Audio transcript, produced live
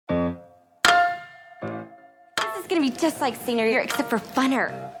gonna be just like senior year, except for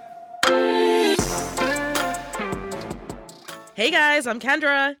funner. Hey guys, I'm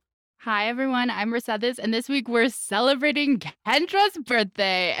Kendra. Hi, everyone. I'm Mercedes, and this week we're celebrating Kendra's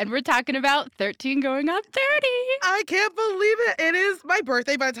birthday, and we're talking about 13 going on 30. I can't believe it. It is my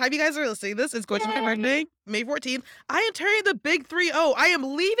birthday. By the time you guys are listening to this, it's going to be my birthday, May 14th. I am turning the big 3-0. I am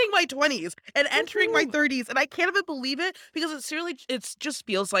leaving my 20s and entering my 30s, and I can't even believe it because it just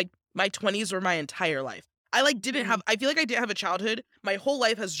feels like my 20s were my entire life. I feel like I didn't have a childhood. My whole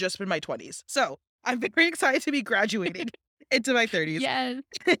life has just been my 20s. So I'm very excited to be graduating into my 30s. Yes.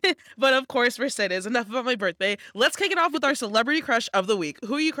 But of course, Mercedes, enough about my birthday. Let's kick it off with our celebrity crush of the week.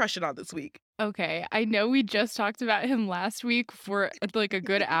 Who are you crushing on this week? Okay, I know we just talked about him last week for like a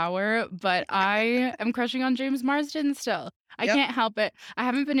good hour, but I am crushing on James Marsden still. I Yep. can't help it. I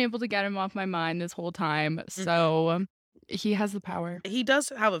haven't been able to get him off my mind this whole time, so he has the power. He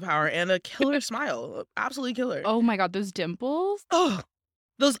does have a power and a killer smile. Absolutely killer. Oh my God, those dimples. Oh,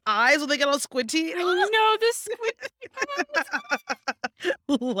 those eyes when they get all squinty. I know this.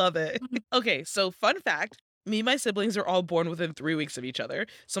 Love it. Okay, so fun fact. Me and my siblings are all born within 3 weeks of each other.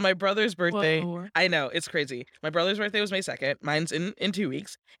 So my brother's birthday, Whoa. I know, it's crazy. My brother's birthday was May 2nd. Mine's in 2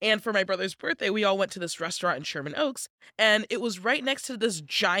 weeks. And for my brother's birthday, we all went to this restaurant in Sherman Oaks. And it was right next to this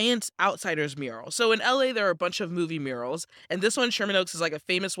giant Outsiders mural. So in LA, there are a bunch of movie murals. And this one, Sherman Oaks, is like a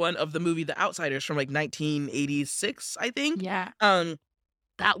famous one of the movie The Outsiders from like 1986, I think. Yeah.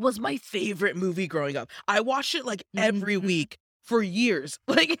 That was my favorite movie growing up. I watched it like every week for years.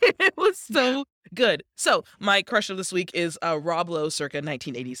 Like it was so good. So my crush of this week is Rob Lowe circa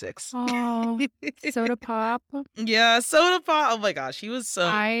 1986. Oh, Soda Pop. Yeah, Soda Pop. Oh my gosh, he was so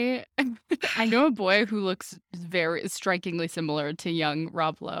I know a boy who looks very strikingly similar to young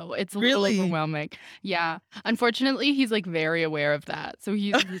Rob Lowe. It's a little Really? overwhelming. Yeah. Unfortunately, he's like very aware of that. So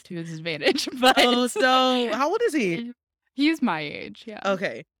he's used to his advantage. But Oh no. How old is he? he's my age. Yeah.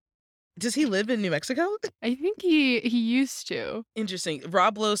 Okay. Does he live in New Mexico? I think he used to. Interesting.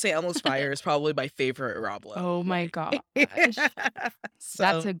 Rob Lowe St. Elmo's Fire is probably my favorite Rob Lowe. Oh my gosh. So,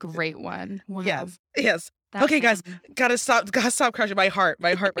 That's a great one. Wow. Yes. That's Okay, guys, him. gotta stop crushing my heart.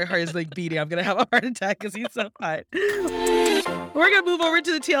 My heart is like beating. I'm gonna have a heart attack because he's so hot. We're gonna move over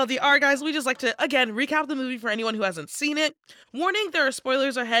to the TLDR, guys. We just like to again recap the movie for anyone who hasn't seen it. Warning: there are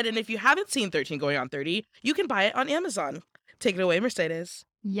spoilers ahead, and if you haven't seen 13 Going on 30, you can buy it on Amazon. Take it away, Mercedes.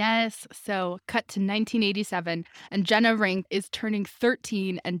 Yes. So, cut to 1987, and Jenna Rink is turning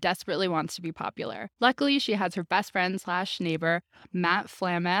 13 and desperately wants to be popular. Luckily, she has her best friend / neighbor, Matt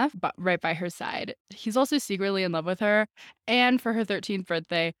Flameff, right by her side. He's also secretly in love with her, and for her 13th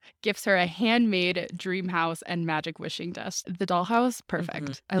birthday, gifts her a handmade dream house and magic wishing dust. The dollhouse,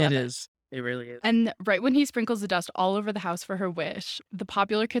 perfect. I love it. is. It really is. And right when he sprinkles the dust all over the house for her wish, the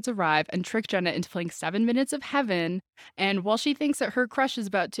popular kids arrive and trick Jenna into playing 7 Minutes of Heaven. And while she thinks that her crush is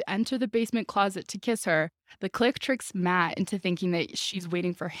about to enter the basement closet to kiss her, the clique tricks Matt into thinking that she's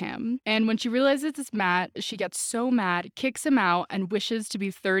waiting for him. And when she realizes it's Matt, she gets so mad, kicks him out, and wishes to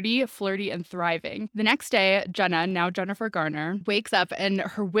be 30, flirty, and thriving. The next day, Jenna, now Jennifer Garner, wakes up and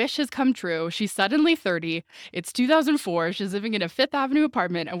her wish has come true. She's suddenly 30. It's 2004. She's living in a Fifth Avenue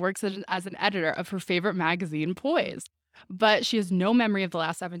apartment and works as an editor of her favorite magazine, Poise. But she has no memory of the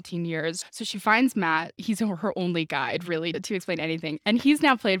last 17 years. So she finds Matt. He's her only guide, really, to explain anything. And he's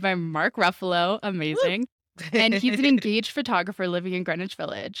now played by Mark Ruffalo. Amazing. And he's an engaged photographer living in Greenwich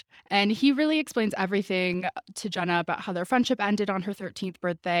Village. And he really explains everything to Jenna about how their friendship ended on her 13th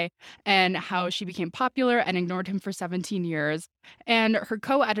birthday and how she became popular and ignored him for 17 years. And her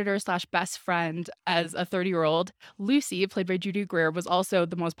co-editor / best friend as a 30-year-old, Lucy, played by Judy Greer, was also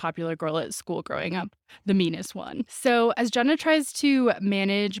the most popular girl at school growing up, the meanest one. So as Jenna tries to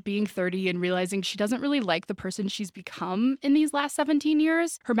manage being 30 and realizing she doesn't really like the person she's become in these last 17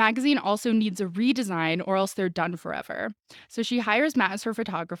 years, her magazine also needs a redesign or else they're done forever. So she hires Matt as her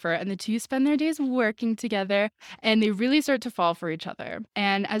photographer, and the two spend their days working together, and they really start to fall for each other.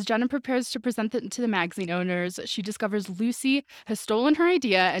 And as Jenna prepares to present it to the magazine owners, she discovers Lucy has stolen her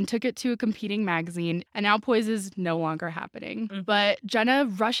idea and took it to a competing magazine, and now Poise is no longer happening. But Jenna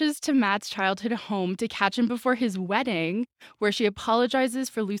rushes to Matt's childhood home to catch him before his wedding, where she apologizes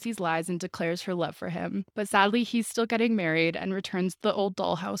for Lucy's lies and declares her love for him. But sadly, he's still getting married and returns the old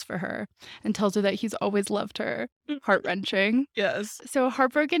dollhouse for her and tells her that he's always loved her. Heart-wrenching. Yes. So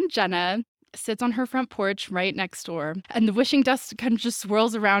heartbroken Jenna sits on her front porch right next door, and the wishing dust kind of just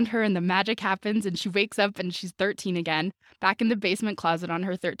swirls around her, and the magic happens, and she wakes up and she's 13 again, back in the basement closet on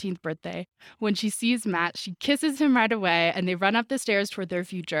her 13th birthday. When she sees Matt, she kisses him right away, and they run up the stairs toward their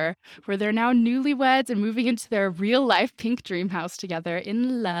future, where they're now newlyweds and moving into their real life pink dream house together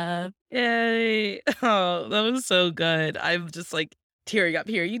in love. Yay. Oh, that was so good. I'm just like tearing up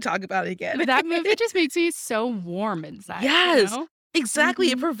here. You talk about it again. But that movie just makes me so warm inside. Yes, You know?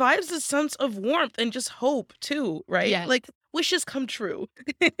 exactly. It Mhm. provides a sense of warmth and just hope too, right? Yes. Like wishes come true.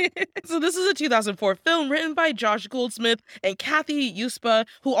 So this is a 2004 film written by Josh Goldsmith and Kathy Yuspa,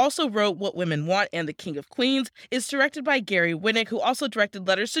 who also wrote What Women Want and The King of Queens. It's directed by Gary Winnick, who also directed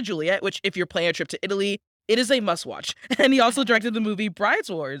Letters to Juliet, which if you're planning a trip to Italy, it is a must watch. And he also directed the movie Brides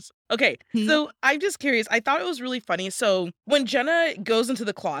Wars. Okay, Mhm. so I'm just curious. I thought it was really funny. So when Jenna goes into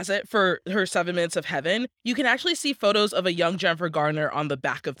the closet for her 7 minutes of heaven, you can actually see photos of a young Jennifer Garner on the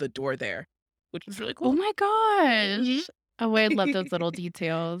back of the door there, which is really Oh cool. my gosh. Mhm. Oh, I love those little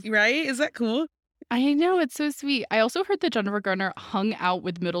details. Right? Is that cool? I know, it's so sweet. I also heard that Jennifer Garner hung out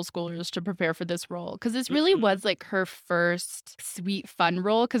with middle schoolers to prepare for this role because this really Mhm. was like her first sweet, fun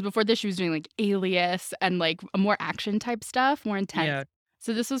role. Because before this, she was doing like Alias and like a more action type stuff, more intense. Yeah.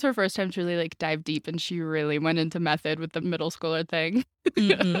 So this was her first time to really like dive deep, and she really went into method with the middle schooler thing.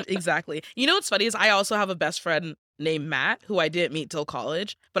 Exactly. You know what's funny is I also have a best friend named Matt who I didn't meet till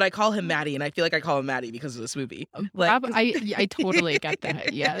college, but I call him Maddie, and I feel like I call him Maddie because of this movie. Like, I totally get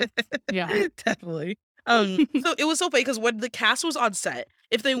that. Yes. Yeah. definitely. So it was so funny because when the cast was on set,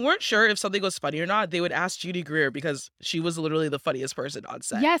 if they weren't sure if something was funny or not, they would ask Judy Greer because she was literally the funniest person on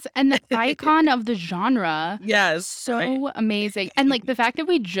set. Yes, and the icon of the genre. Yes. Right? So amazing. And like the fact that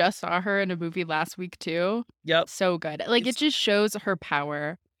we just saw her in a movie last week too, Yep. so good. Like it It's- just shows her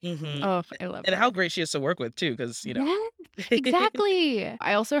power. Mhm. Oh, I love And her. how great she is to work with too, because Yes, exactly.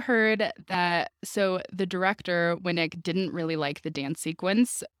 I also heard that the director, Winnick, didn't really like the dance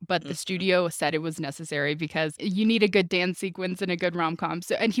sequence, but the Mhm. studio said it was necessary because you need a good dance sequence in a good rom-com.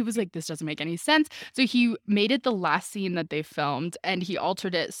 So and he was like, this doesn't make any sense. So he made it the last scene that they filmed and he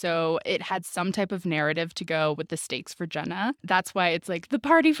altered it so it had some type of narrative to go with the stakes for Jenna. That's why it's like the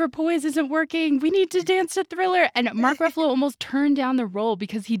party for boys isn't working. We need to dance to Thriller. And Mark Ruffalo almost turned down the role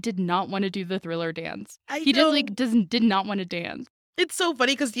because he did not want to do the Thriller dance. I He know. did not want to dance. It's so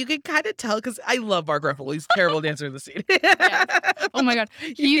funny because you can kind of tell because I love Mark Ruffalo. He's a terrible dancer in the scene. Oh my god,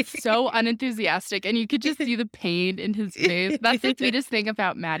 he's so unenthusiastic, and you could just see the pain in his face. That's the sweetest thing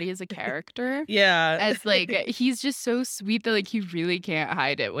about Maddie as a character. Yeah. As like he's just so sweet that like he really can't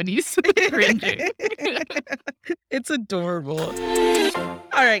hide it when he's cringing. It's adorable.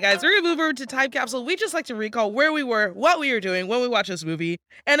 All right, guys, we're gonna move over to Time Capsule. We just like to recall where we were, what we were doing when we watched this movie,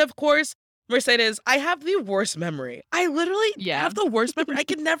 and of course, Mercedes, I have the worst memory. I literally Yeah. have the worst memory. I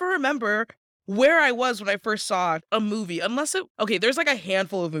can never remember where I was when I first saw a movie, unless there's like a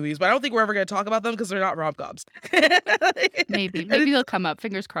handful of movies, but I don't think we're ever gonna talk about them because they're not rom-coms. Maybe they'll come up.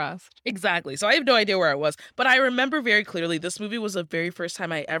 Fingers crossed. Exactly. So I have no idea where I was, but I remember very clearly this movie was the very first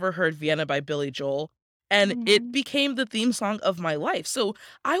time I ever heard Vienna by Billy Joel, and it became the theme song of my life. So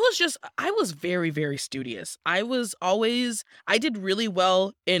I was very, very studious. I did really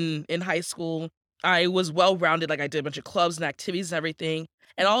well in high school. I was well-rounded, like I did a bunch of clubs and activities and everything.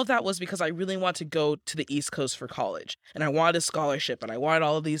 And all of that was because I really wanted to go to the East Coast for college. And I wanted a scholarship and I wanted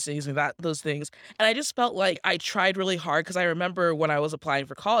all of these things and those things. And I just felt like I tried really hard because I remember when I was applying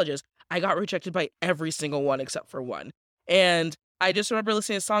for colleges, I got rejected by every single one except for one. And I just remember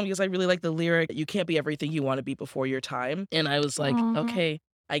listening to the song because I really like the lyric, you can't be everything you want to be before your time. And I was like, Aw. okay,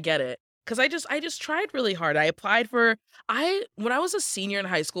 I get it. Because I just tried really hard. When I was a senior in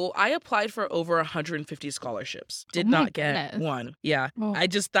high school, I applied for over 150 scholarships. Did Oh my not get goodness. one. Yeah. Oh.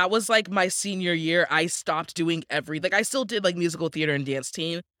 That was like my senior year. I stopped doing like I still did like musical theater and dance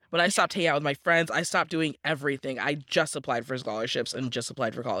team, but I stopped hanging out with my friends. I stopped doing everything. I just applied for scholarships and just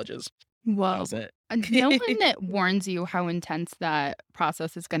applied for colleges. That Whoa. was it. No one that warns you how intense that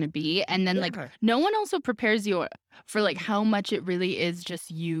process is going to be. And then, like, Yeah. no one also prepares you for, like, how much it really is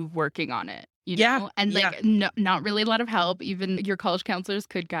just you working on it, you Yeah, know? And, yeah. like, no, not really a lot of help. Even your college counselors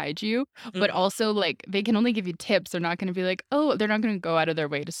could guide you. But Mhm. also, like, they can only give you tips. They're not going to be like, oh, they're not going to go out of their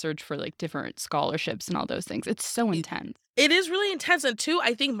way to search for, like, different scholarships and all those things. It's so intense. It is really intense. And two,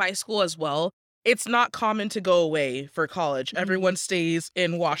 I think my school as well, it's not common to go away for college. Everyone stays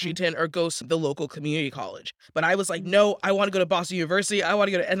in Washington or goes to the local community college. But I was like, no, I want to go to Boston University. I want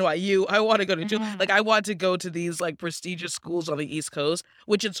to go to NYU. I want to go to, Mhm. like, I want to go to these like prestigious schools on the East Coast,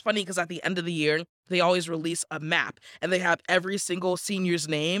 which is funny because at the end of the year, they always release a map, and they have every single senior's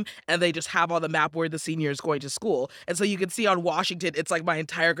name, and they just have on the map where the senior is going to school. And so you can see on Washington, it's like my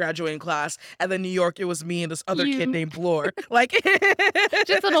entire graduating class, and then New York, it was me and this other kid You. named Blore. Like,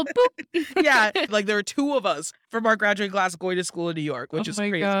 Just a little boop. yeah, like there were two of us from our graduating class going to school in New York, which Oh is my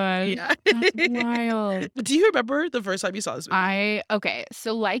crazy. God. Yeah. That's wild. Do you remember the first time you saw this movie? Okay,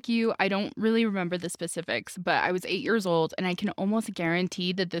 so like you, I don't really remember the specifics, but I was 8 years old, and I can almost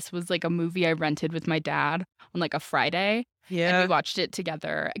guarantee that this was like a movie I rented with my dad on like a Friday. And we Yeah. watched it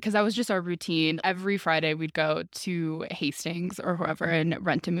together because that was just our routine. Every Friday, we'd go to Hastings or whoever and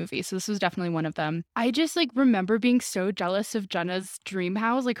rent a movie. So this was definitely one of them. I just like remember being so jealous of Jenna's dream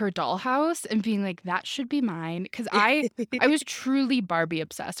house, like her doll house, and being like, that should be mine. Because I was truly Barbie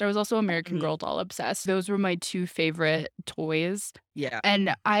obsessed. I was also American Mhm. Girl doll obsessed. Those were my two favorite toys. Yeah.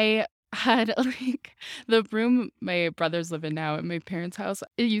 And I had like the room my brothers live in now at my parents' house.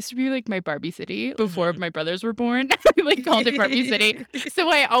 It used to be like my Barbie city before Mhm. my brothers were born. We like called it Barbie City. So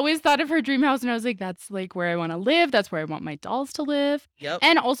I always thought of her dream house, and I was like, that's like where I want to live. That's where I want my dolls to live. Yep.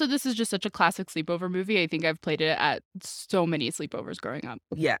 And also, this is just such a classic sleepover movie. I think I've played it at so many sleepovers growing up.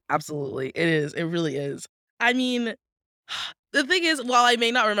 Yeah, absolutely. It is. It really is. I mean, the thing is, while I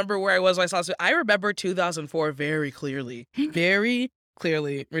may not remember where I was when I saw this, I remember 2004 very clearly. Very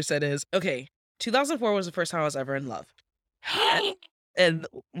clearly, Mercedes. Okay, 2004 was the first time I was ever in love. And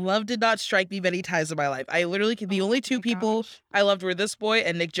love did not strike me many times in my life. I literally, the only two my people gosh. I loved were this boy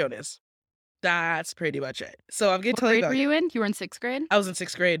and Nick Jonas. That's pretty much it. So I'm going What to tell you grade about were you in? You were in 6th grade? I was in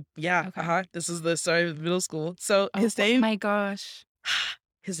 6th grade. Yeah. Okay. This is the start of middle school. So Oh his name, my gosh.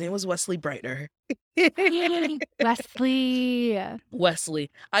 his name was Wesley Breitner. Wesley. Wesley.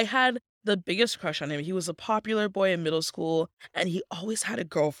 I had the biggest crush on him. He was a popular boy in middle school, and he always had a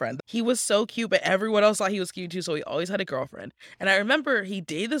girlfriend. He was so cute, but everyone else thought he was cute too, so he always had a girlfriend. And I remember he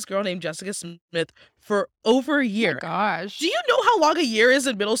dated this girl named Jessica Smith for over a Oh my year. gosh. Do you know how long a year is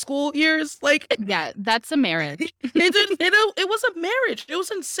in middle school years? Like, Yeah, that's a marriage. it was a marriage. It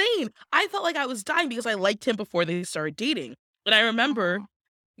was insane. I felt like I was dying because I liked him before they started dating. And I remember,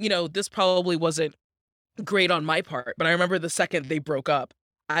 this probably wasn't great on my part, but I remember the second they broke up,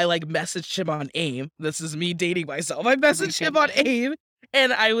 I like messaged him on AIM. This is me dating myself. I messaged him on AIM,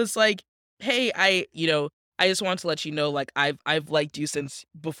 and I was like, "Hey, I just wanted to let you know, like, I've liked you since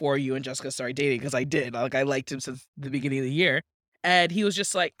before you and Jessica started dating, because I did. Like, I liked him since the beginning of the year." And he was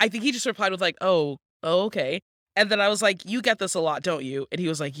just like, I think he just replied with like, "Oh, okay." And then I was like, "You get this a lot, don't you?" And he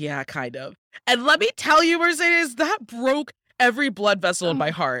was like, "Yeah, kind of." And let me tell you, Mercedes, that broke every blood vessel in my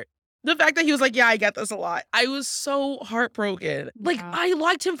Oh. heart. The fact that he was like, "Yeah, I get this a lot." I was so heartbroken. Like, Yeah. I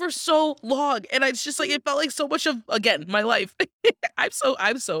liked him for so long, and it's just like, it felt like so much of, again, my life. I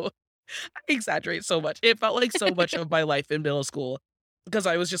exaggerate so much. It felt like so much of my life in middle school because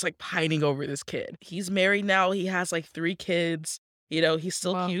I was just like pining over this kid. He's married now. He has like 3 kids. He's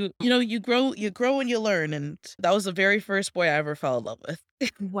still Wow. cute. You grow and you learn. And that was the very first boy I ever fell in love with.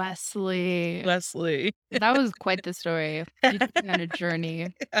 Wesley. Wesley. That was quite the story. You took me on a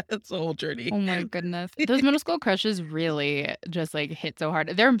journey. It's a whole journey. Oh my goodness. Those middle school crushes really just like hit so hard.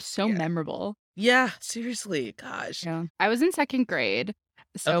 They're so Yeah. memorable. Yeah, seriously. Gosh. Yeah. I was in 2nd grade.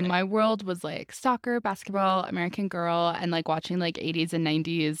 So Okay. my world was like soccer, basketball, American Girl, and like watching like 80s and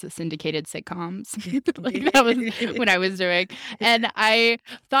 90s syndicated sitcoms. Like that was what I was doing. And I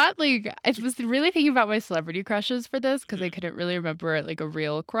thought like I was really thinking about my celebrity crushes for this because I couldn't really remember like a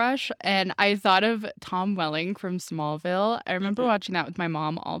real crush. And I thought of Tom Welling from Smallville. I remember Mhm. watching that with my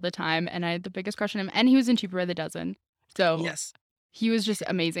mom all the time, and I had the biggest crush on him. And he was in Cheaper by the Dozen. So Yes. he was just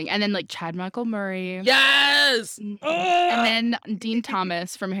amazing. And then like Chad Michael Murray. Yes. And Ah! then Dean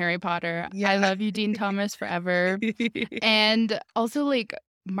Thomas from Harry Potter. I Yeah. love you, Dean Thomas, forever. And also like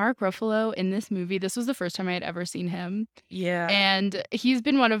Mark Ruffalo in this movie. This was the first time I had ever seen him. Yeah. And he's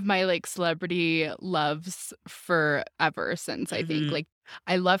been one of my like celebrity loves forever since, I think. Mhm. Like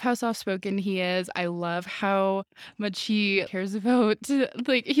I love how soft spoken he is. I love how much he cares about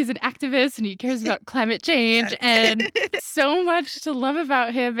like he's an activist and he cares about climate change and so much to love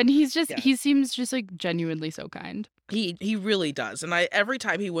about him. And he's just Yeah. he seems just like genuinely so kind. He really does. And every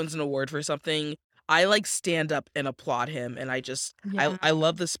time he wins an award for something, I like stand up and applaud him. And Yeah. I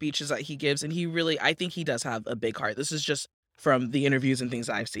love the speeches that he gives. And I think he does have a big heart. This is just from the interviews and things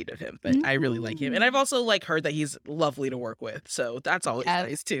I've seen of him, but I really like him. And I've also like heard that he's lovely to work with. So that's always Yes.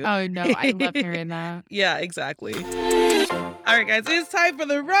 nice too. Oh no, I love hearing that. Yeah, exactly. All right, guys, it's time for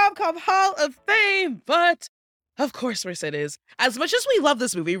the Rom-Com Hall of Fame. But of course, Mercedes, as much as we love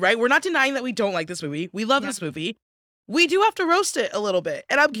this movie, right? We're not denying that we don't like this movie. We love Yeah. this movie. We do have to roast it a little bit.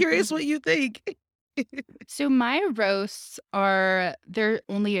 And I'm curious what you think. So my roasts are they're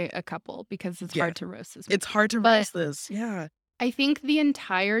only a couple because it's Yeah. hard to roast this It's hard to But- roast this. Yeah. I think the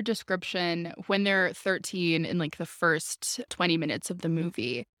entire description when they're 13 in like the first 20 minutes of the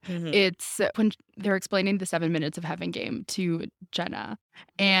movie, Mhm. it's when they're explaining the 7 minutes of heaven game to Jenna.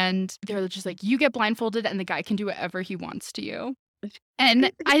 And they're just like, you get blindfolded and the guy can do whatever he wants to you.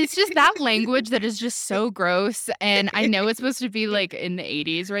 And it's just that language that is just so gross. And I know it's supposed to be like in the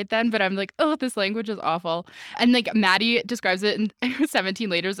 80s right then, but I'm like, oh, this language is awful. And like Maddie describes it in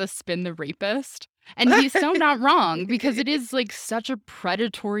 17 Later as a spin the rapist. And he's so not wrong because it is like such a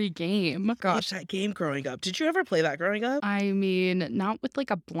predatory game. Gosh, that game growing up. Did you ever play that growing up? I mean, not with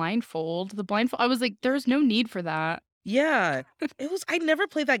like a blindfold. The blindfold, I was like, there's no need for that. Yeah. I never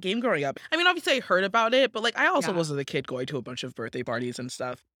played that game growing up. I mean, obviously I heard about it, but like I also Yeah. wasn't a kid going to a bunch of birthday parties and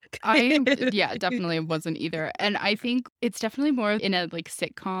stuff. Yeah, definitely wasn't either. And I think it's definitely more in a like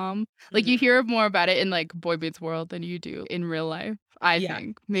sitcom. Like you hear more about it in like Boy Meets World than you do in real life. I Yeah,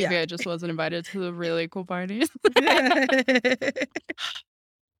 think maybe yeah. I just wasn't invited to the really cool parties.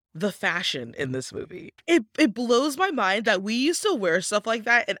 The fashion in this movie. It blows my mind that we used to wear stuff like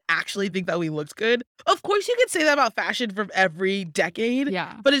that and actually think that we looked good. Of course, you can say that about fashion from every decade.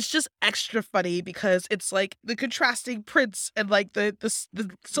 Yeah. But it's just extra funny because it's like the contrasting prints and like the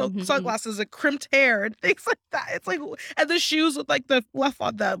Mhm. sunglasses and crimped hair and things like that. It's like, and the shoes with like the fluff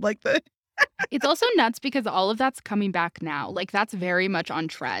on them, like the It's also nuts because all of that's coming back now. Like that's very much on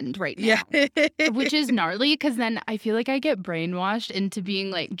trend right now. yeah. Which is gnarly because then I feel like I get brainwashed into being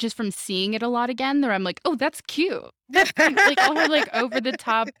like just from seeing it a lot again where I'm like, oh, that's cute. Like all her like over the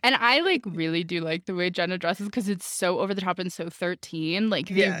top. And I like really do like the way Jenna dresses because it's so over the top and so 13. Like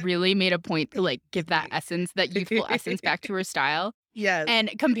they Yeah. really made a point to like give that essence, that youthful essence back to her style. Yes. And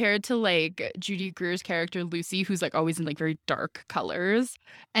compared to like Judy Greer's character Lucy, who's like always in like very dark colors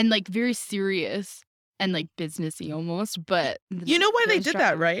and like very serious and like businessy almost. But You know why they those did dra-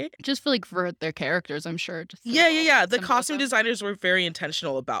 that, right? Just for their characters, I'm sure. Just to Yeah. The costume symbolize them. designers were very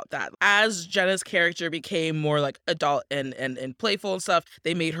intentional about that. As Jenna's character became more like adult and playful and stuff,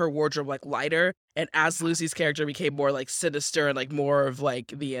 they made her wardrobe like lighter. And as Lucy's character became more like sinister and like more of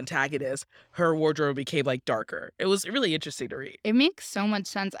like the antagonist, her wardrobe became like darker. It was really interesting to read. It makes so much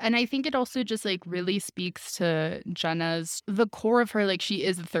sense. And I think it also just like really speaks to Jenna's, the core of her, like she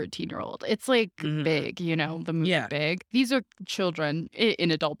is a 13-year-old. It's like Mhm. big, you know, the movie Yeah. big. These are children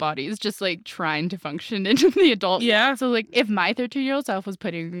in adult bodies, just like trying to function into the adult. Yeah. So like if my 13-year-old self was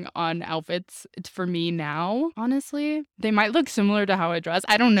putting on outfits for me now, honestly, they might look similar to how I dress.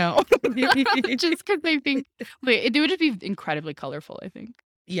 I don't know. Just because I think like, it would just be incredibly colorful, I think.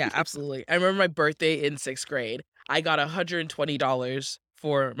 Yeah, absolutely. I remember my birthday in 6th grade. I got $120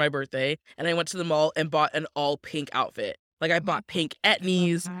 for my birthday, and I went to the mall and bought an all pink outfit. Like I bought pink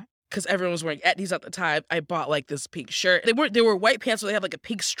etnies Love that. because everyone was wearing etnies at the time. I bought like this pink shirt. They were white pants, so they had like a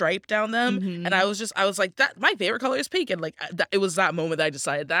pink stripe down them. Mhm. And I was like, that my favorite color is pink. And like it was that moment that I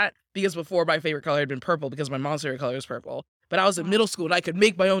decided that because before my favorite color had been purple because my mom's favorite color is purple. But I was in middle school and I could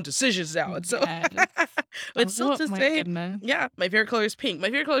make my own decisions now. And so Yes. it's still Oh to my say, goodness. yeah, my favorite color is pink. My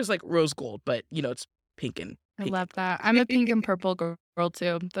favorite color is like rose gold, but you know, it's pink and I pink. love that. I'm a pink and purple girl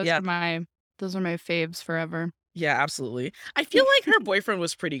too. Yeah. Those are my faves forever. Yeah, absolutely. I feel like her boyfriend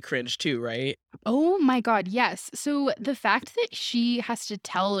was pretty cringe too, right? Oh my God, yes. So the fact that she has to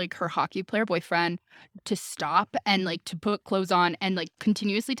tell like her hockey player boyfriend to stop and like to put clothes on and like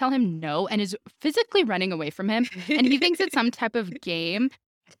continuously tell him no and is physically running away from him and he thinks it's some type of game.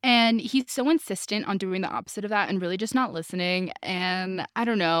 And he's so insistent on doing the opposite of that and really just not listening. And I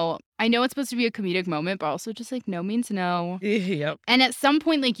don't know. I know it's supposed to be a comedic moment, but also just like no means no. Yep. And at some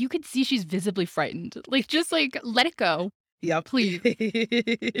point, like you could see she's visibly frightened. Like just like let it go. Yep. Please.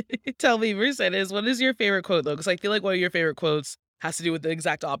 Tell me, Mercedes, what is your favorite quote though? Because I feel like one of your favorite quotes has to do with the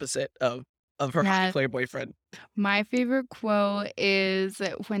exact opposite of her hockey Yes. player boyfriend. My favorite quote is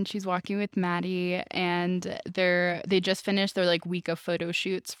when she's walking with Maddie and they just finished their like week of photo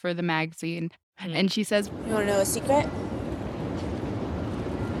shoots for the magazine. Mhm. And she says, You want to know a secret?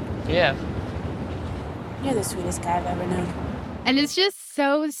 Yeah. You're the sweetest guy I've ever known. and it's just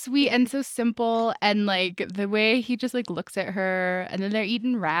so sweet and so simple. And like the way he just like looks at her and then they're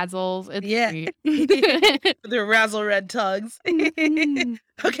eating razzles. It's Yeah. sweet. The razzle red tugs. Mhm.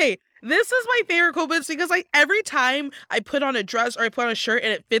 Okay, this is my favorite quote, but it's because like every time I put on a dress or I put on a shirt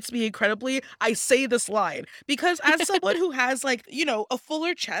and it fits me incredibly, I say this line. Because as someone who has like, you know, a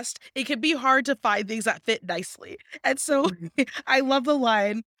fuller chest, it can be hard to find things that fit nicely. And so I love the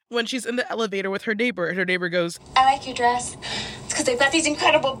line when she's in the elevator with her neighbor and her neighbor goes, I like your dress. It's because because they've got these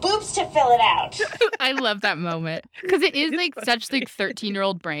incredible boobs to fill it out. I love that moment because it is like such like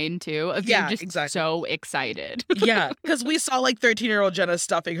 13-year-old brain too of being Yeah, just exactly. so excited. Yeah, because we saw like 13-year-old Jenna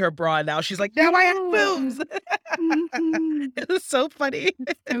stuffing her bra, and now she's like, now I have boobs. Mhm. It was so funny.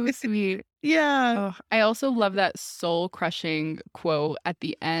 So sweet. Yeah. Oh, I also love that soul crushing quote at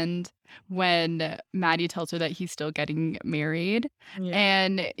the end when Maddie tells her that he's still getting married. Yeah.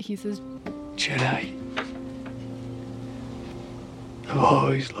 And he says, Jedi, I've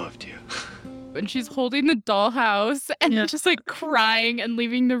always loved you. and she's holding the dollhouse and Yeah. just like crying and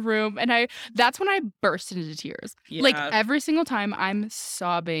leaving the room. And that's when I burst into tears. Like Yeah. every single time I'm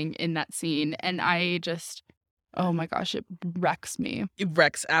sobbing in that scene. And I just, oh my gosh, it wrecks me. It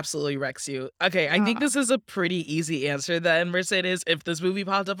absolutely wrecks you. Okay, I think Ah. this is a pretty easy answer then, Mercedes. If this movie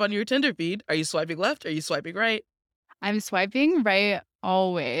popped up on your Tinder feed, are you swiping left? Are you swiping right? I'm swiping right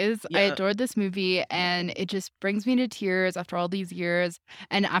always. I Yeah. adored this movie and it just brings me to tears after all these years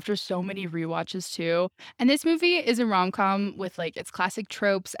and after so many rewatches too. And this movie is a rom-com with like its classic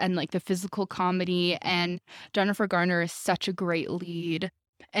tropes and like the physical comedy, and Jennifer Garner is such a great lead.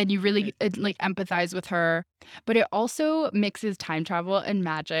 And you really like empathize with her, but it also mixes time travel and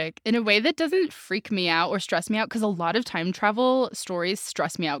magic in a way that doesn't freak me out or stress me out, because a lot of time travel stories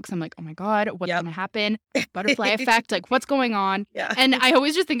stress me out because I'm like, oh my God, what's Yep. going to happen? Butterfly effect, like what's going on? Yeah. And I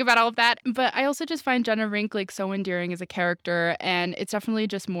always just think about all of that. But I also just find Jenna Rink like so endearing as a character. And it's definitely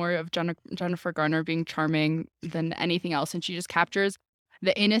just more of Jennifer Garner being charming than anything else. And she just captures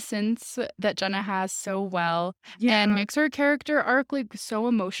the innocence that Jenna has so well and makes her character arc like so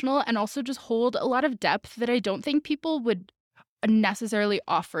emotional and also just hold a lot of depth that I don't think people would necessarily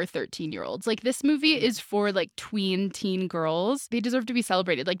offer 13-year-olds. Like this movie is for like teen girls. They deserve to be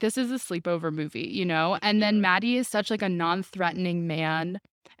celebrated. Like this is a sleepover movie, you know? And then Maddie is such like a non-threatening man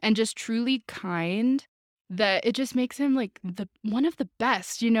and just truly kind that it just makes him like the one of the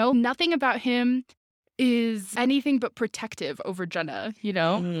best, you know? Nothing about him is anything but protective over Jenna, you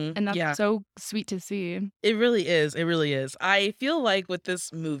know? Mhm. And that's Yeah. so sweet to see. It really is. It really is. I feel like with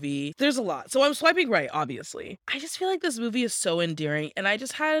this movie, there's a lot. So I'm swiping right, obviously. I just feel like this movie is so endearing, and I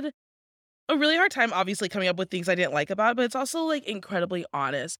just had a really hard time, obviously, coming up with things I didn't like about it, but it's also like incredibly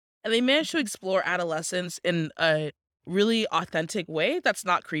honest. And they managed to explore adolescence in a really authentic way that's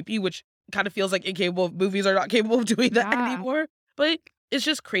not creepy, which kind of feels like movies are not capable of doing that Yeah. anymore. But it's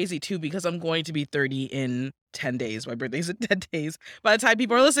just crazy too, because I'm going to be 30 in 10 days. My birthday's in 10 days. By the time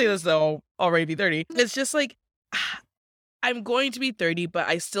people are listening to this, they'll already be 30. It's just like, I'm going to be 30, but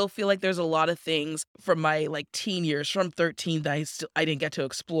I still feel like there's a lot of things from my like teen years, from 13, that I didn't get to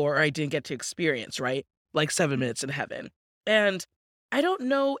explore, or I didn't get to experience, right? Like 7 Minutes in Heaven. And I don't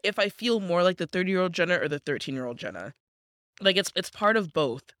know if I feel more like the 30-year-old Jenna or the 13-year-old Jenna. Like it's part of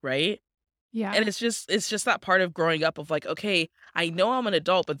both, right? Yeah. And it's just that part of growing up of like, okay, I know I'm an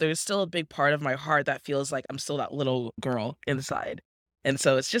adult, but there's still a big part of my heart that feels like I'm still that little girl inside. And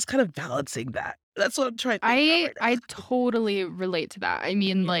so it's just kind of balancing that. That's what I'm trying to think about right I now. totally relate to that. I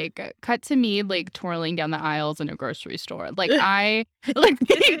mean, like, cut to me like twirling down the aisles in a grocery store. Like I like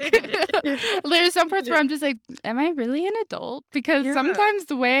there's some parts where I'm just like, am I really an adult? Because Yeah. sometimes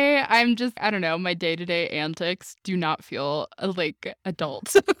the way I'm just, I don't know, my day-to-day antics do not feel like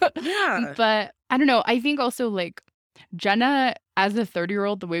adult. Yeah. But I don't know. I think also like Jenna as a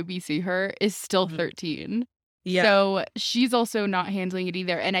 30-year-old, the way we see her, is still Mhm. 13. Yeah. So she's also not handling it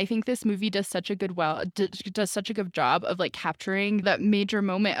either. And I think this movie does such a does such a good job of like capturing that major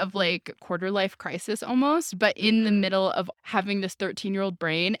moment of like quarter life crisis almost, but in the middle of having this 13-year-old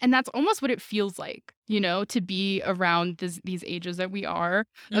brain. And that's almost what it feels like, you know, to be around these ages that we are,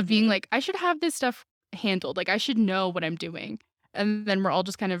 of being Mhm. like, I should have this stuff handled. Like I should know what I'm doing. And then we're all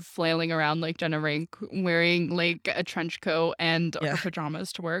just kind of flailing around like Jenna Rink, wearing like a trench coat and Yeah. our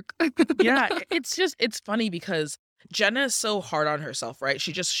pajamas to work. Yeah, it's funny because Jenna is so hard on herself, right?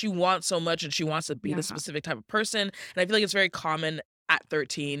 She wants so much, and she wants to be Yeah. the specific type of person. And I feel like it's very common at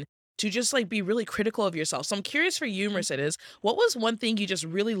 13 to just like be really critical of yourself. So I'm curious for you, Mercedes, what was one thing you just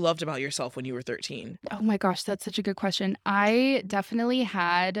really loved about yourself when you were 13? Oh my gosh, that's such a good question. I definitely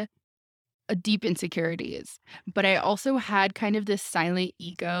had a deep insecurities, but I also had kind of this silent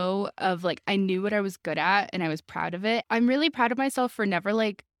ego of like, I knew what I was good at and I was proud of it. I'm really proud of myself for never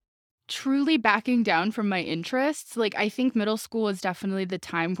like truly backing down from my interests. Like, I think middle school is definitely the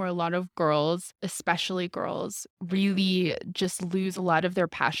time where a lot of girls, especially girls, really just lose a lot of their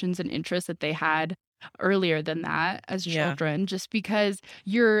passions and interests that they had earlier than that as Yeah. children, just because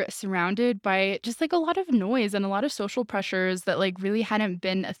you're surrounded by just like a lot of noise and a lot of social pressures that like really hadn't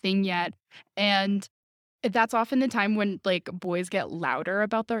been a thing yet. And that's often the time when like boys get louder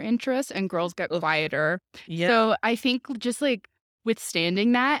about their interests and girls get Ugh. quieter. Yeah. So I think just like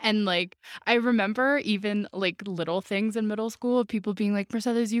withstanding that. And like, I remember even like little things in middle school of people being like,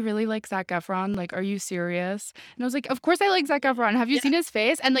 Mercedes, you really like Zac Efron? Like, are you serious? And I was like, of course I like Zac Efron. Have you Yeah. seen his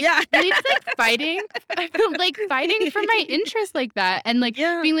face? And like, Yeah. really just like fighting, like fighting for my interest like that. And like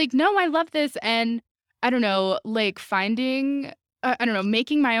Yeah. being like, no, I love this. And I don't know, like finding, I don't know,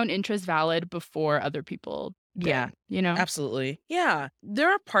 making my own interest valid before other people did, Yeah, you know? absolutely. Yeah. There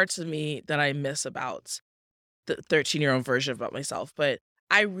are parts of me that I miss about the 13-year-old version about myself, but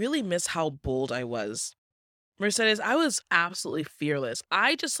I really miss how bold I was. Mercedes, I was absolutely fearless.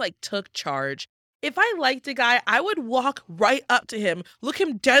 I just like took charge. If I liked a guy, I would walk right up to him, look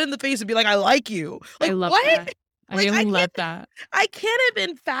him dead in the face, and be like, I like you. Like, I love what? that. Like, I I love can't, that. I can't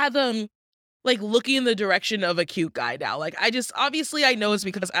even fathom like looking in the direction of a cute guy now. Like, I just, obviously, I know it's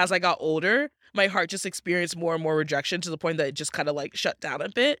because as I got older, my heart just experienced more and more rejection to the point that it just kind of like shut down a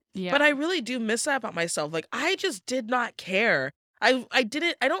bit. Yeah. But I really do miss that about myself. Like, I just did not care. I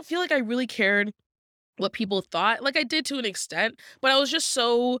don't feel like I really cared what people thought. Like, I did to an extent, but I was just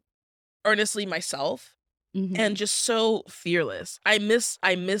so earnestly myself Mhm. and just so fearless. I miss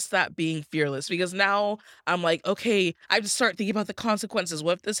that being fearless, because now I'm like, okay, I just start thinking about the consequences.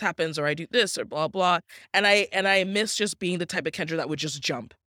 What if this happens, or I do this, or blah blah. And I miss just being the type of Kendra that would just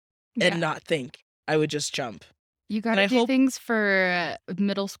jump Yeah. and not think. I would just jump. You And gotta I do hope, things for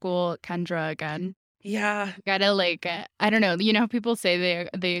middle school Kendra again. yeah, You gotta like, I don't know. You know how people say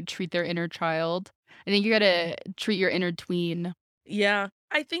they treat their inner child? I think you gotta treat your inner tween. yeah.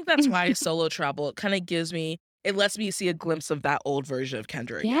 I think that's why solo travel, it kind of gives me, it lets me see a glimpse of that old version of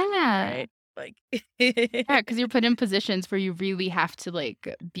Kendra again, Yeah. right? Like, Yeah, because you're put in positions where you really have to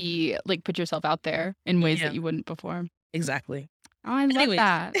like be like put yourself out there in ways yeah, that you wouldn't before. exactly. Oh, I love Anyways,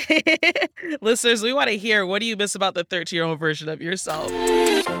 that. listeners, we want to hear, what do you miss about the 13-year-old version of yourself?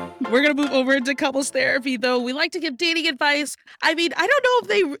 We're gonna move over into couples therapy, though. We like to give dating advice. I mean, I don't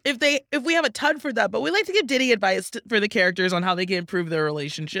know if we have a ton for that, but we like to give dating advice for the characters on how they can improve their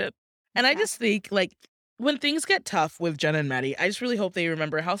relationship. And I just think, like, when things get tough with Jenna and Maddie, I just really hope they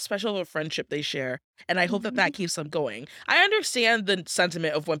remember how special of a friendship they share, and I hope that that keeps them going. I understand the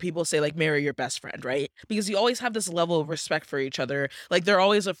sentiment of when people say, like, marry your best friend, right? Because you always have this level of respect for each other. Like, they're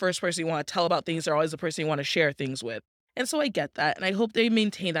always the first person you want to tell about things. They're always the person you want to share things with. And so I get that, and I hope they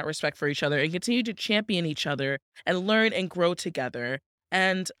maintain that respect for each other and continue to champion each other and learn and grow together.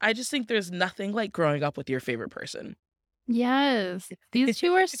 And I just think there's nothing like growing up with your favorite person. Yes. These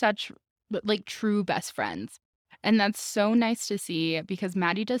two are such like true best friends. And that's so nice to see because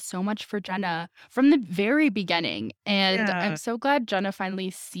Maddie does so much for Jenna from the very beginning. And I'm Yeah. so glad Jenna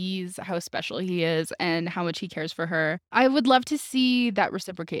finally sees how special he is and how much he cares for her. I would love to see that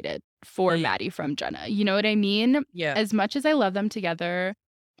reciprocated for Mm, Maddie from Jenna. You know what I mean? yeah. As much as I love them together,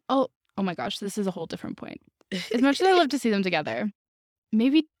 oh my gosh, this is a whole different point. As much as I love to see them together,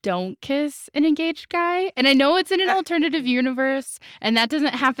 maybe don't kiss an engaged guy. And I know it's in an alternative universe, and that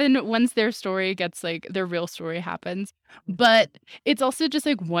doesn't happen once their story gets like their real story happens. But it's also just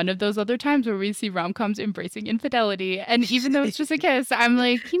like one of those other times where we see rom-coms embracing infidelity. And even though it's just a kiss, I'm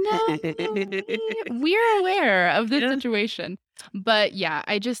like, we're aware of this Yeah. situation. But yeah,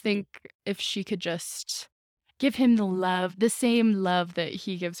 I just think if she could just give him the love, the same love that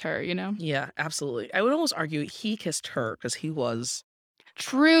he gives her, you know? Yeah, absolutely. I would almost argue he kissed her because he was.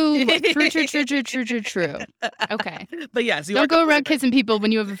 True. True. Okay. But yes, you Don't are go around completely right. kissing people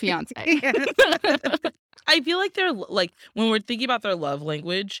when you have a fiance. I feel like they're like, when we're thinking about their love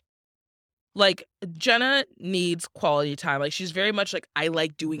language, like Jenna needs quality time. Like, she's very much like, I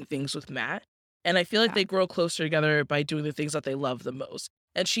like doing things with Matt. And I feel like Yeah. they grow closer together by doing the things that they love the most.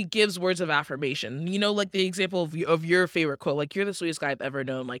 And she gives words of affirmation. You know, like the example of your favorite quote, like, you're the sweetest guy I've ever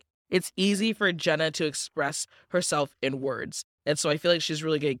known. Like, it's easy for Jenna to express herself in words. And so I feel like she's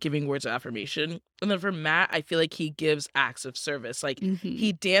really good at giving words of affirmation. And then for Matt, I feel like he gives acts of service. Like, Mhm.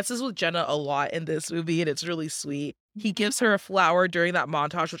 he dances with Jenna a lot in this movie, and it's really sweet. He gives her a flower during that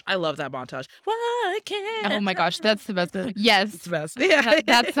montage, which I love that montage. Why can't Oh my gosh, that's the best. Yes. It's the best. Yeah.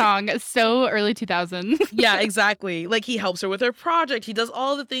 That song is so early 2000s. Yeah, exactly. Like, he helps her with her project. He does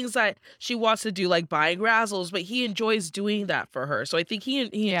all the things that she wants to do, like buying razzles, but he enjoys doing that for her. So I think he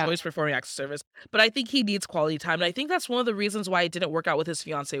Yeah. enjoys performing acts of service, but I think he needs quality time. And I think that's one of the reasons why it didn't work out with his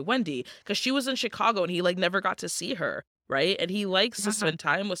fiance Wendy, because she was in Chicago and he like never got to see her, right? And he likes to Yeah. spend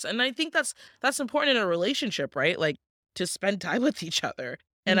time with, and I think that's important in a relationship, right? Like, to spend time with each other.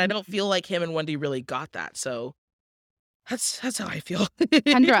 And I don't Mhm. feel like him and Wendy really got that. So That's how I feel.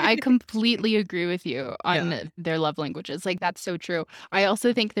 Kendra, I completely agree with you on Yeah. their love languages. Like, that's so true. I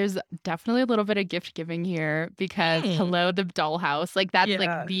also think there's definitely a little bit of gift giving here because Mm. hello, the dollhouse. Like, that's like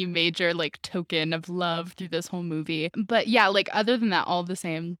Yeah. the major like token of love through this whole movie. But yeah, like other than that, all the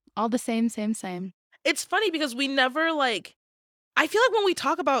same. All the same, same. It's funny because we never like I feel like when we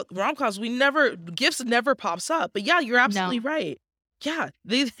talk about rom-coms, gifts never pops up. But yeah, you're absolutely No. right. Yeah.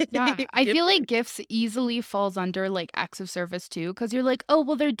 They Yeah, I gift feel like gifts easily falls under like acts of service too, because you're like, oh,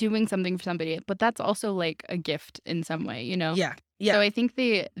 well, they're doing something for somebody, but that's also like a gift in some way, you know? Yeah. So Yeah. I think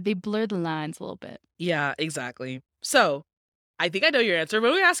they blur the lines a little bit. Yeah, exactly. So, I think I know your answer,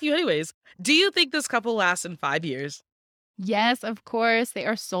 but we ask you anyways. Do you think this couple lasts in 5 years? Yes, of course, they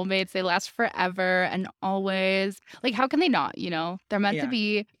are soulmates. They last forever and always. Like, how can they not, you know? They're meant to Yeah.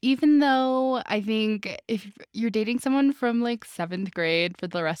 be. Even though I think if you're dating someone from like 7th grade for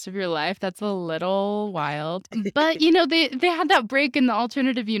the rest of your life, that's a little wild. But, you know, they had that break in the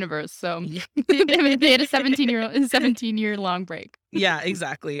alternative universe. So Yeah. they had a 17-year long break. Yeah,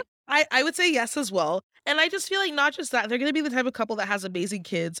 exactly. I would say yes as well. And I just feel like not just that, they're gonna be the type of couple that has amazing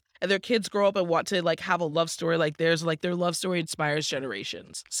kids and their kids grow up and want to like have a love story like theirs, like their love story inspires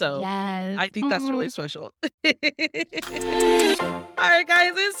generations. So Yes. I think that's really special. All right,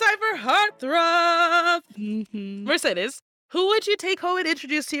 guys, it's time for Heartthrob. Mhm. Mercedes, who would you take home and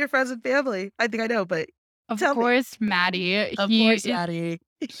introduce to your friends and family? I think I know, but Of tell me. course, Maddie. Of He course, is Maddie.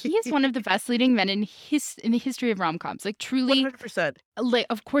 he is one of the best leading men in the history of rom-coms. Like truly, 100%. like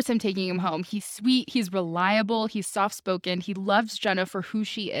of course I'm taking him home. He's sweet, he's reliable, he's soft-spoken, he loves Jenna for who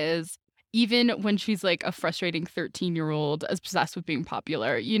she is, even when she's like a frustrating 13-year-old obsessed with being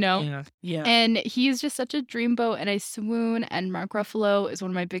popular, you know? Yeah. Yeah. And he's just such a dreamboat and I swoon. And Mark Ruffalo is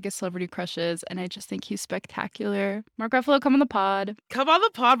one of my biggest celebrity crushes. And I just think he's spectacular. Mark Ruffalo, come on the pod. Come on the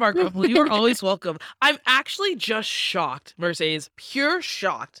pod, Mark Ruffalo. You are always welcome. I'm actually just shocked, Mercedes, pure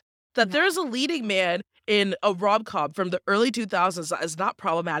shocked, that there's a leading man in a rom-com from the early 2000s that is not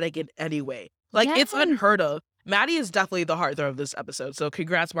problematic in any way. Like, it's Yes. unheard of. Maddie is definitely the heartthrob of this episode. So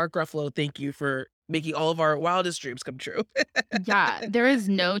congrats, Mark Ruffalo. Thank you for making all of our wildest dreams come true. Yeah, there is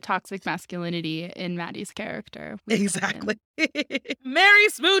no toxic masculinity in Maddie's character. We love him. Exactly. Marry,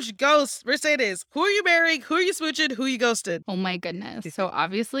 smooch, ghost. Mercedes, who are you marrying? Who are you smooching? Who are you ghosted? Oh my goodness. So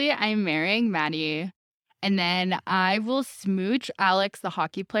obviously I'm marrying Maddie. And then I will smooch Alex, the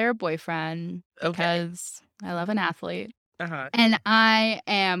hockey player boyfriend, Okay. because I love an athlete. Uh-huh. And I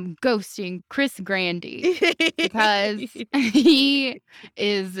am ghosting Chris Grandy because he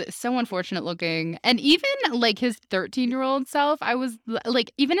is so unfortunate looking. And even like his 13-year-old self, I was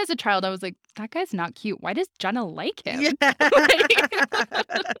like, even as a child, I was like, that guy's not cute. Why does Jenna like him? Yeah.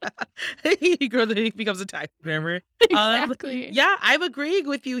 He grows, he becomes a taxi driver. Exactly. Yeah, I'm agreeing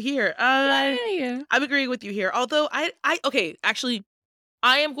with you here. Yay. I'm agreeing with you here. Although okay, actually,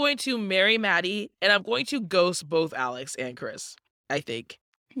 I am going to marry Maddie and I'm going to ghost both Alex and Chris, I think.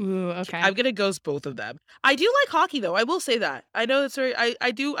 Ooh, okay. I'm gonna ghost both of them. I do like hockey though. I will say that. I know it's very.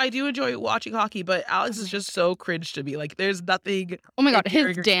 I do enjoy watching hockey, but Alex is just so cringe to me. Like there's nothing. Oh my God, his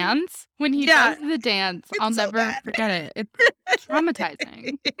endearing or- dance, when he Yeah, does the dance, it's I'll so never bad. forget it. It's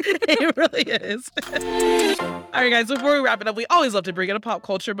traumatizing. It really is. All right, guys. Before we wrap it up, we always love to bring in a pop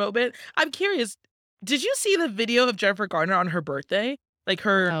culture moment. I'm curious. Did you see the video of Jennifer Garner on her birthday? Like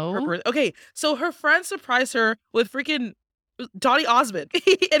her No. birthday. Okay, so her friend surprised her with freaking Donny Osmond,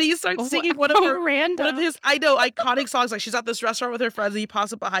 and he starts singing one of how her. One random. of his, I know, iconic songs. Like she's at this restaurant with her friends, and he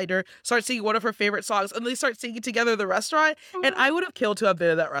pops up behind her, starts singing one of her favorite songs, and they start singing together in the restaurant. And I would have killed to have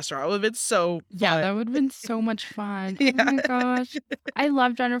been in that restaurant. It would have been so Yeah, fun. that would have been so much fun. Yeah. Oh my gosh. I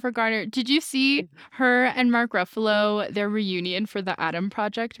love Jennifer Garner. Did you see her and Mark Ruffalo, their reunion for the Adam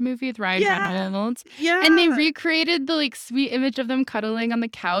Project movie with Ryan Yeah. Reynolds? Yeah. And they recreated the like sweet image of them cuddling on the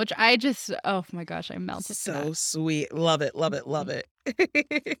couch. I just, oh my gosh, I melted. for So that. sweet. Love it. Love it. Love it.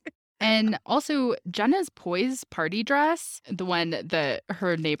 And also Jenna's poise party dress, the one that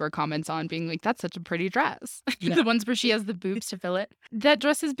her neighbor comments on being like, that's such a pretty dress. Yeah. The ones where she has the boobs to fill it. That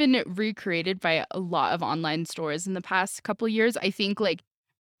dress has been recreated by a lot of online stores in the past couple years. I think like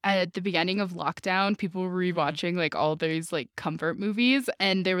at the beginning of lockdown, people were rewatching like all these like comfort movies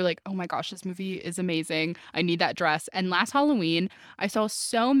and they were like, oh my gosh, this movie is amazing. I need that dress. And last Halloween, I saw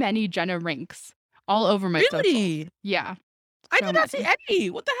so many Jenna rinks all over my social. Really? Yeah. I So did not see many. any.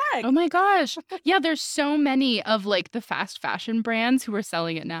 What the heck? Oh my gosh. Yeah, there's so many of like the fast fashion brands who are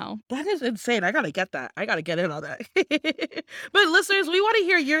selling it now. That is insane. I gotta get that. I gotta get in on that. But listeners, we want to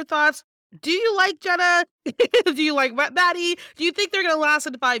hear your thoughts. Do you like Jenna? Do you like Maddie? Do you think they're gonna last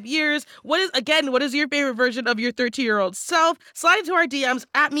in 5 years? What is your favorite version of your 13-year-old self? Slide into our DMs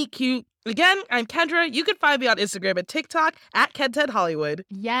at Meet Cute Again, I'm Kendra. You can find me on Instagram and TikTok at KenTedHollywood.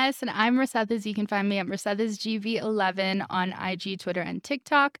 Yes, and I'm Mercedes. You can find me at MercedesGV11 on IG, Twitter, and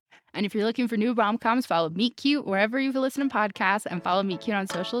TikTok. And if you're looking for new rom-coms, follow Meet Cute wherever you listen to podcasts and follow Meet Cute on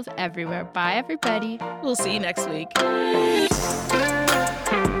socials everywhere. Bye, everybody. We'll see you next week.